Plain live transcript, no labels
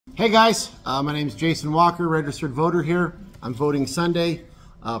Hey guys, my name is Jason Walker, registered voter here. I'm voting Sunday.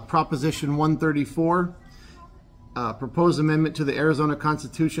 Proposition 134, proposed amendment to the Arizona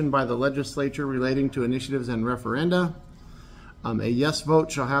Constitution by the legislature relating to initiatives and referenda. A yes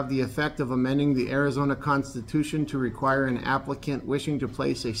vote shall have the effect of amending the Arizona Constitution to require an applicant wishing to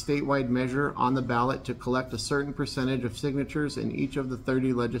place a statewide measure on the ballot to collect a certain percentage of signatures in each of the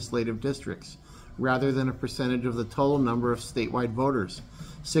 30 legislative districts, rather than a percentage of the total number of statewide voters.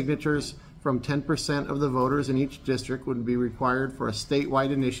 Signatures from 10% of the voters in each district would be required for a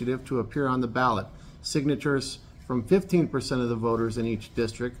statewide initiative to appear on the ballot. Signatures from 15% of the voters in each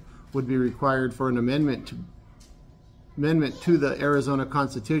district would be required for an amendment to the Arizona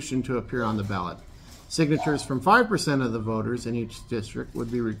Constitution to appear on the ballot. Signatures from 5% of the voters in each district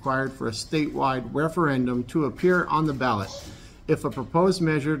would be required for a statewide referendum to appear on the ballot. If a proposed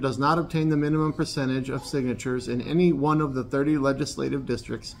measure does not obtain the minimum percentage of signatures in any one of the 30 legislative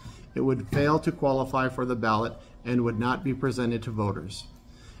districts, it would fail to qualify for the ballot and would not be presented to voters.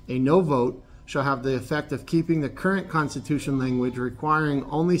 A no vote shall have the effect of keeping the current Constitution language requiring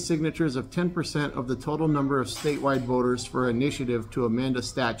only signatures of 10% of the total number of statewide voters for an initiative to amend a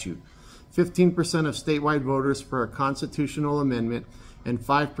statute, 15% of statewide voters for a constitutional amendment, and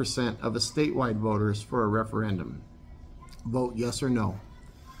 5% of a statewide voters for a referendum. Vote yes or no.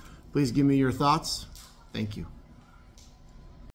 Please give me your thoughts. Thank you.